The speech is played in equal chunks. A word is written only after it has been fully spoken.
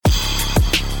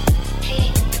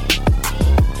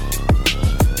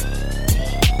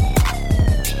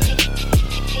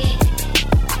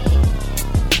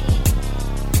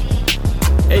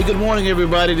morning,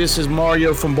 everybody. This is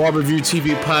Mario from Barberview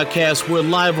TV Podcast. We're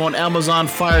live on Amazon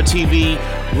Fire TV,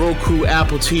 Roku,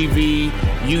 Apple TV,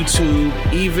 YouTube,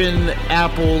 even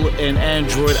Apple and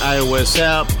Android iOS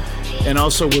app. And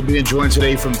also, we're being joined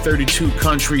today from 32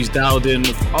 countries dialed in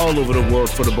all over the world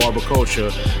for the barber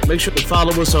culture. Make sure to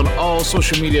follow us on all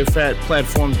social media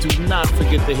platforms. Do not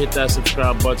forget to hit that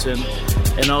subscribe button.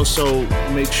 And also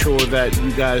make sure that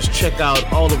you guys check out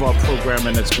all of our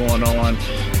programming that's going on.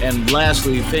 And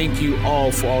lastly, thank you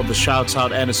all for all the shouts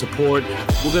out and the support.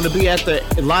 We're going to be at the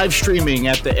live streaming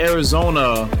at the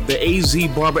Arizona, the AZ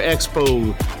Barber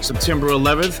Expo, September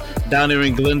 11th, down there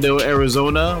in Glendale,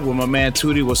 Arizona, with my man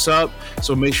Tootie. What's up?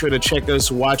 So make sure to check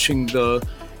us watching the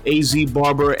AZ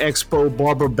Barber Expo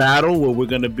Barber Battle, where we're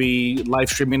going to be live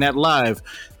streaming that live.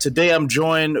 Today, I'm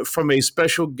joined from a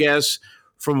special guest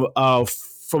from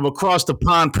across the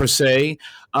pond, per se,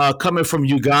 coming from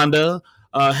Uganda.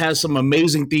 Has some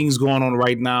amazing things going on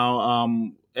right now.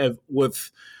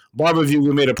 With Barberview,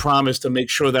 we made a promise to make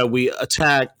sure that we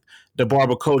attack the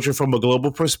barber culture from a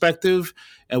global perspective,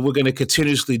 and we're going to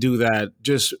continuously do that.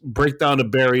 Just break down the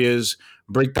barriers,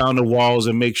 break down the walls,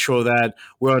 and make sure that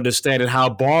we're understanding how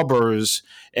barbers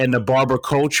and the barber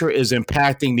culture is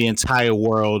impacting the entire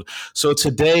world. So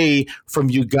today, from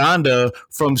Uganda,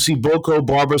 from Siboko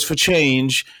Barbers for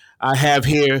Change, I have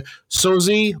here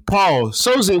Sozi Paul.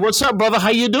 Sozi, what's up, brother? How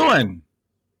you doing?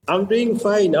 I'm doing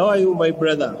fine. How are you, my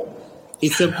brother?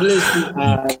 It's a pleasure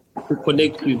to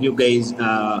connect with you guys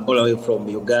all the way from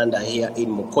Uganda here in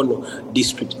Mukono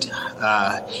district.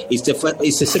 It's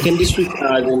the second district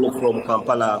then from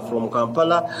Kampala,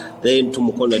 then to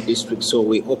Mukono district. So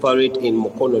we operate in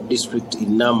Mukono district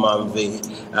in Namamve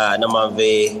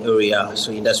area,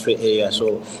 so industrial area.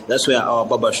 So that's where our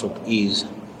barbershop is.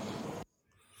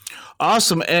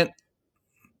 Awesome.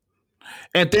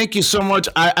 And thank you so much.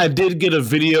 I did get a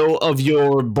video of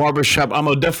your barbershop. I'm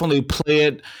going to definitely play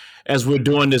it as we're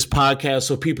doing this podcast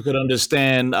so people could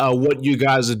understand what you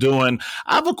guys are doing.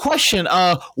 I have a question.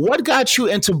 What got you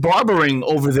into barbering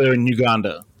over there in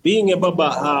Uganda? Being a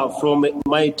barber from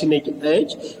my teenage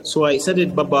age, so I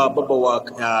started barber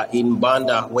work in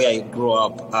Banda, where I grew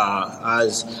up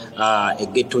as a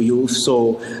ghetto youth.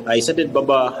 So I started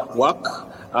barber work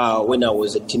when I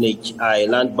was a teenage. I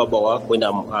learned barber work when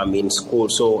I'm in school.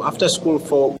 So after school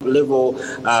for level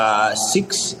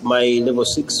 6, my level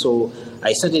 6, so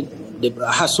I started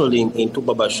hustling into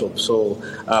barbershop. So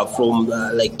from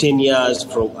like 10 years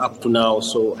from up to now,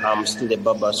 so I'm still a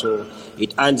barber. So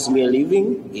it earns me a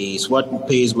living. It's what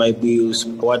pays my bills,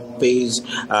 what pays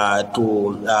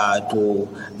to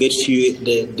get you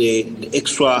the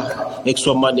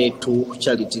extra money to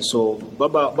charity. So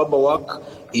barber work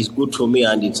is good for me,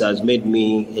 and it has made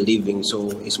me a living.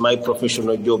 So it's my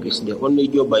professional job. It's the only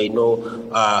job I know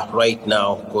right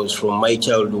now, because from my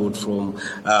childhood, from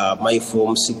my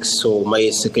Form 6, so my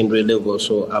secondary level,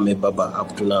 so I'm a barber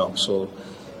up to now. So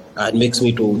it makes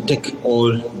me to take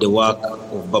all the work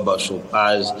of barbershop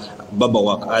as barber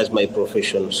work as my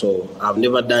profession. So I've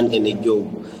never done any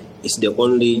job. It's the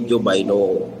only job I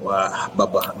know,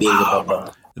 being a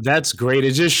barber. That's great.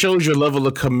 It just shows your level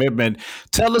of commitment.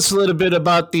 Tell us a little bit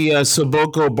about the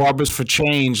Siboko Barbers for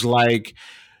Change. Like,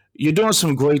 you're doing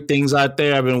some great things out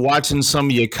there. I've been watching some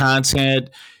of your content.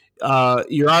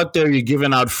 You're out there, you're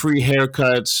giving out free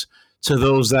haircuts to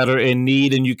those that are in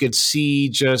need, and you could see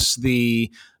just the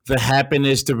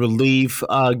happiness, the relief.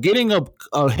 Getting a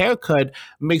haircut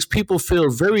makes people feel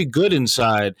very good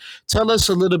inside. Tell us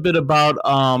a little bit about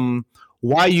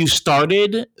why you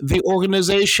started the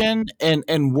organization,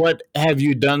 and what have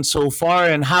you done so far,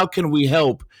 and how can we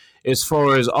help as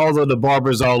far as all of the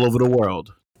barbers all over the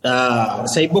world?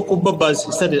 Siboko Barbers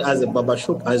started as a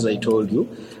barbershop, as I told you.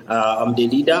 I'm the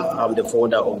leader, I'm the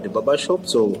founder of the barbershop.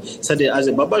 So started as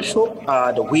a barbershop.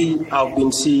 We have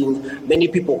been seeing many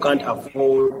people can't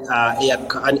afford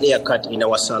an haircut in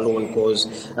our salon, because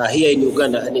here in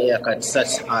Uganda, an haircut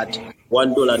starts at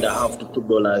 $1.50 to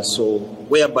 $2. So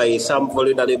whereby some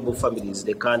vulnerable families,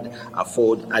 they can't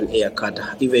afford an haircut,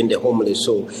 even the homeless.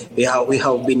 So we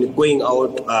have been going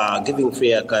out giving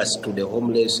free haircuts to the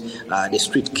homeless, the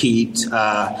street kids.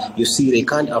 You see, they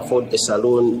can't afford a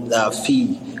salon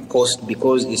fee cost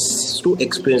because it's too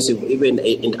expensive. Even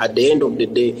at the end of the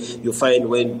day, you find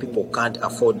when people can't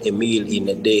afford a meal in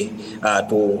a day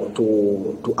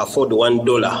to afford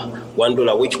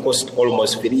 $1, which costs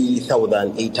almost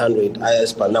 3,800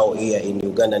 as per now here in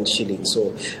Ugandan shillings.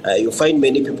 So you find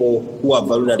many people who are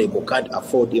vulnerable can't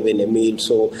afford even a meal.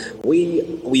 So we,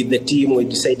 with the team, we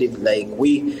decided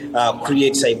we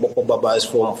create Siboko Barbers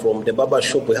from the barber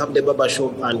shop. We have the barber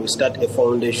shop and we start a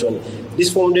foundation. This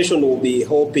foundation will be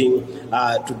helping hoping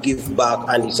to give back,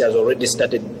 and it has already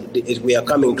started. We are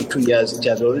coming to 2 years. It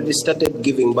has already started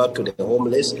giving back to the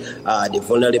homeless, the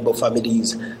vulnerable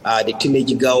families, the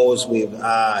teenage girls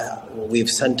with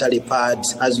sanitary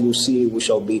pads. As you see, we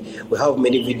have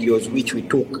many videos which we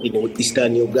took in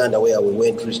Eastern Uganda, where we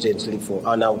went recently for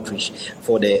an outreach,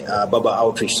 for the Baba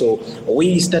outreach. So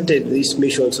we started this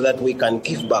mission so that we can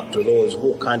give back to those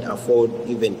who can't afford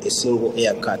even a single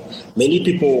haircut. Many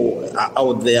people are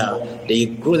out there, they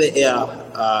grow the hair.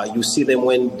 You see them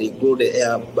when they grow the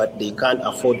hair, but they can't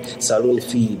afford salon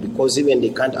fee because even they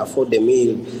can't afford the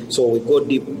meal. So we go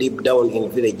deep down in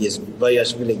villages,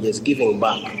 various villages, giving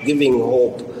back, giving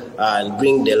hope, and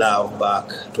bring the love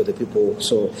back to the people.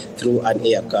 So through an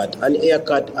haircut. An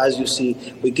haircut, as you see,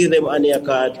 we give them an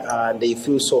haircut and they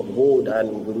feel so good,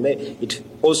 and it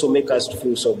also make us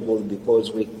feel so good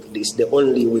because it's the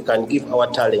only we can give our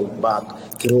talent back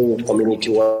through community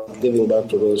work, giving back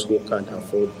to those who can't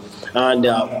afford. And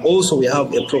also we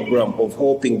have a program of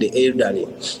helping the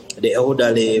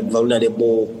elderly,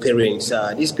 vulnerable parents.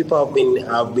 These people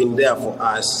have been there for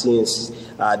us since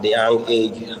the young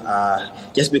age.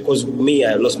 Just because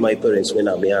I lost my parents when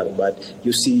I'm young, but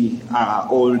you see,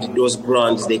 all those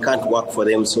grands, they can't work for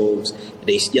themselves.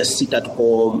 They just sit at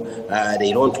home.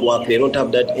 They don't work. They don't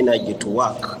have that energy to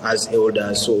work as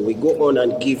elders. So we go on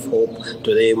and give hope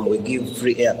to them. We give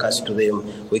free haircuts to them.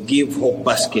 We give hope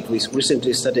basket. We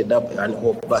recently started up an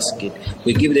hope basket.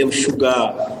 We give them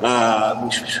sugar,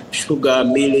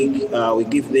 milk. We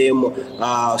give them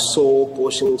soap,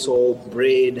 washing soap,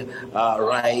 bread,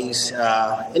 rice,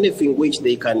 anything which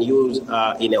they can use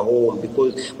in a home,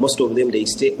 because most of them, they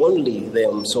stay only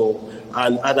them. So,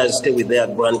 and others stay with their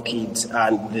grandkids,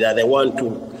 and they are the one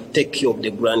to take care of the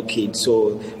grandkids.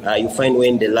 So you find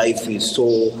when the life is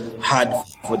so hard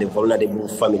for the vulnerable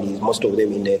families, most of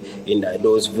them in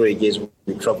those villages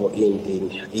we travel in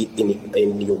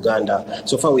Uganda.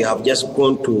 So far we have just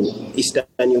gone to Eastern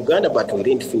Uganda, but we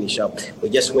didn't finish up. We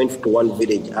just went to one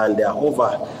village, and there are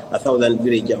over 1,000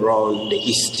 villages around the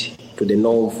east, to the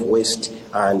north, west,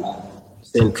 and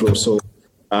central. So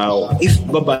if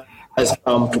Baba has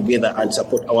come together and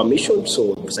support our mission,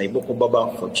 so Saiboko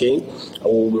Baba for Change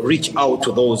will reach out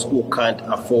to those who can't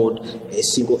afford a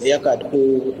single haircut,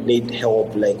 who need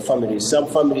help, like families. Some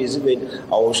families, even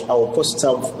I will post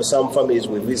some families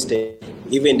we visited,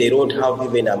 even they don't have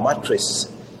even a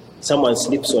mattress. Someone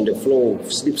sleeps on the floor,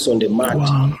 sleeps on the mat.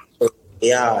 Wow.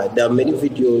 Yeah, there are many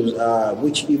videos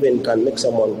which even can make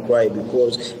someone cry,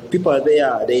 because people are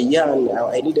there, they're young.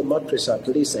 I need a mattress at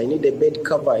least. I need a bed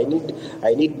cover. I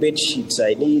need bed sheets.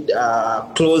 I need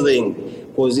clothing.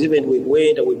 Because even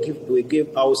we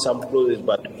give out some clothes,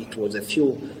 but it was a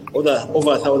few. Over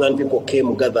 1,000 people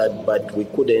came gathered, but we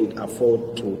couldn't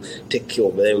afford to take care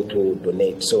of them to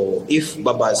donate. So if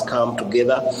Babas come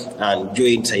together and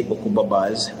join Saiboko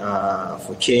Babas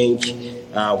for Change,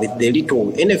 with the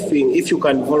little anything, if you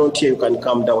can volunteer, you can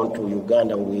come down to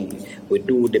Uganda. We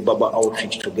do the Baba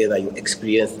outreach together. You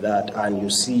experience that, and you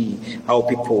see how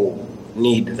people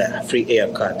need the free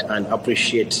haircut and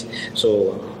appreciate.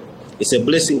 So it's a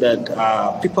blessing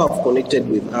that people have connected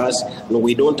with us. No,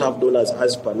 we don't have donors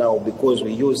as per now, because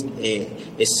we used a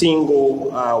single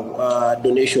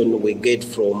donation we get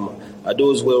from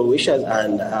those well wishers,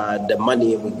 and the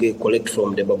money we collect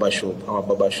from the Baba shop, our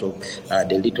Baba shop, the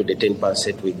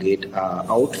 10% we get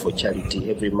out for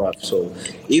charity every month. So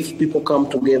if people come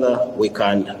together, we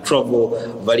can travel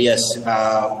various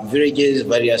villages,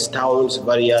 various towns,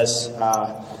 various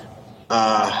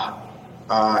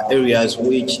areas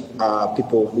which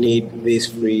people need this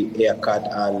free haircut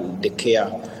and the care,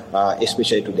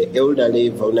 especially to the elderly,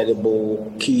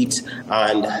 vulnerable kids,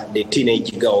 and the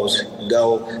teenage girl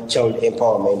child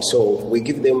empowerment. So we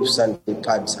give them sanitary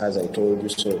pads, as I told you.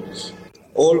 So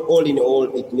all in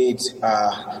all, it needs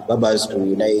Babas to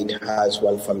unite as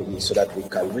one family, so that we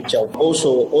can reach out.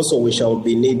 Also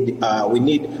we need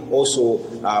also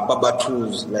Baba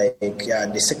tools, like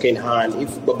the second hand.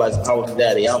 If Babas out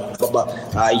there, they have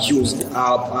Baba used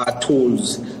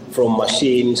tools, from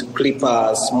machines,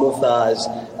 clippers, smoothers,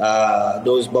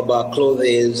 those Baba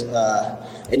clothes,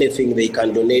 anything they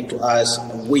can donate to us,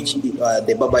 which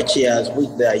the Baba chairs,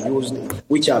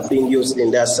 which are being used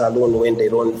in their salon when they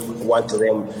don't want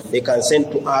them, they can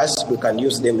send to us. We can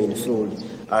use them in field,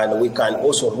 and we can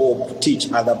also teach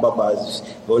other Babas,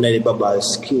 vulnerable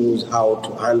Babas, skills how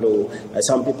to handle.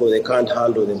 Some people, they can't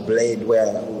handle the blade,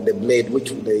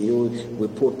 which they use. We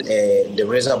put the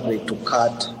razor blade to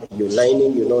cut your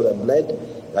lining, the blade,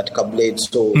 that blade.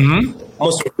 So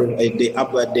most of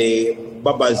the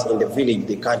Babas in the village,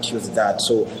 they can't use that.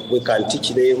 So we can teach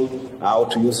them how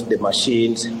to use the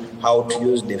machines, how to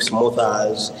use the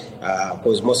smoothers,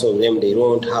 because most of them, they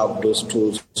don't have those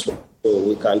tools. So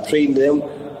we can train them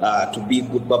to be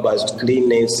good barbers,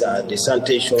 cleanness, the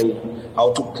sanitation,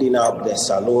 how to clean up the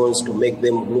salons to make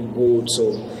them look good.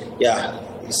 So, yeah,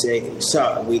 it's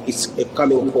a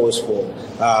coming course for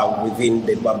within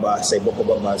the Saiboko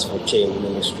Barbers for Change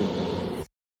ministry.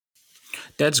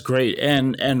 That's great,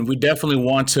 and we definitely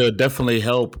want to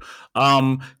help.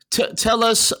 Tell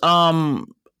us how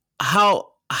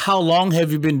long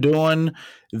have you been doing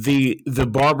the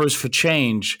Barbers for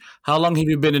Change? How long have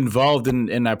you been involved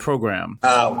in that program?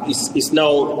 It's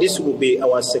now, this will be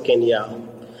our second year,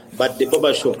 but the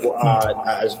barber shop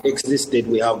has existed.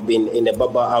 We have been in the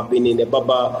barber. I've been in the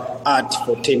barber art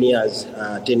for 10 years.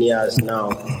 10 years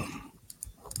now.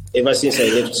 Ever since I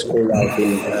left school,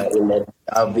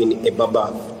 I've been a barber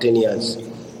for 10 years.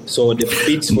 So the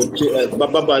Beats for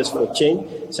Barbers for Change,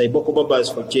 Saiboko Barbers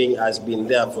for Change has been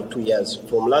there for 2 years.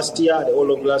 From last year, the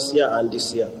whole of last year and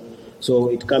this year. So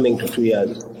it's coming to 2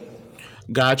 years.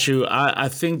 Got you. I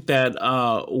think that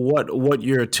what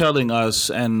you're telling us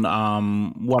and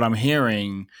what I'm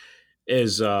hearing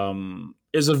is a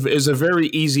very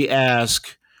easy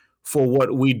ask for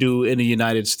what we do in the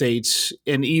United States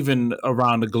and even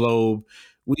around the globe.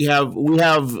 We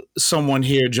have someone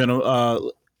here,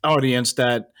 audience,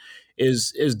 that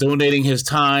is donating his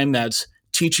time, that's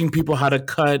teaching people how to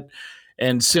cut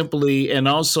and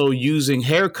also using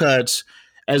haircuts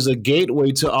as a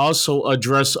gateway to also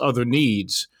address other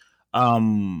needs.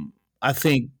 I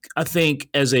think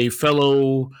as a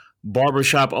fellow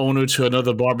barbershop owner to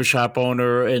another barbershop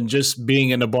owner and just being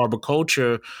in the barber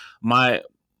culture, my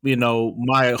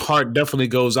heart definitely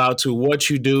goes out to what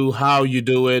you do, how you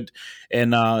do it,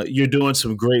 and you're doing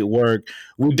some great work.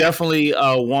 We definitely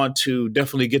want to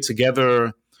get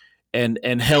together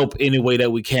and help any way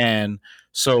that we can.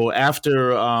 So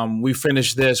after we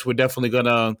finish this, we're definitely going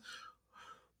to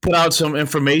put out some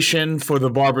information for the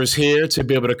barbers here to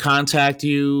be able to contact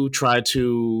you, try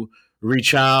to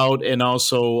reach out, and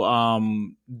also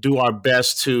do our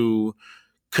best to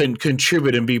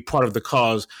contribute and be part of the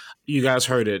cause. You guys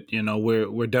heard it.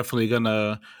 We're definitely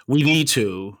we need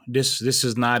to. This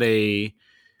is not to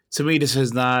me, this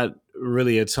is not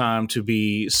really a time to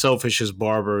be selfish as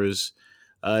barbers.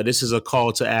 This is a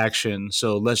call to action.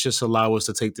 So let's just allow us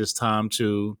to take this time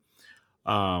to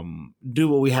do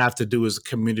what we have to do as a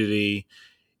community,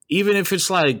 even if it's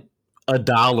like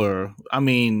 $1. I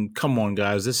mean, come on,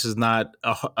 guys. This is not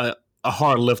a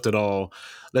hard lift at all.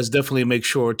 Let's definitely make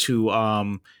sure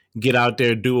to get out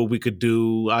there, do what we could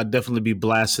do. I'd definitely be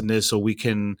blasting this so we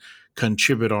can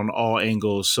contribute on all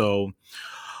angles. So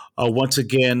once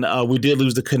again, we did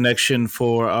lose the connection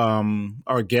for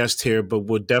our guest here, but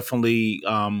we'll definitely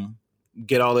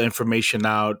get all the information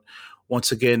out.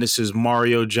 Once again, this is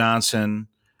Mario Johnson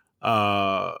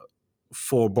for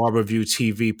BarberView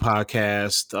TV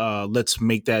podcast. Let's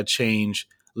make that change.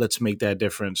 Let's make that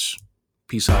difference.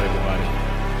 Peace out, everybody.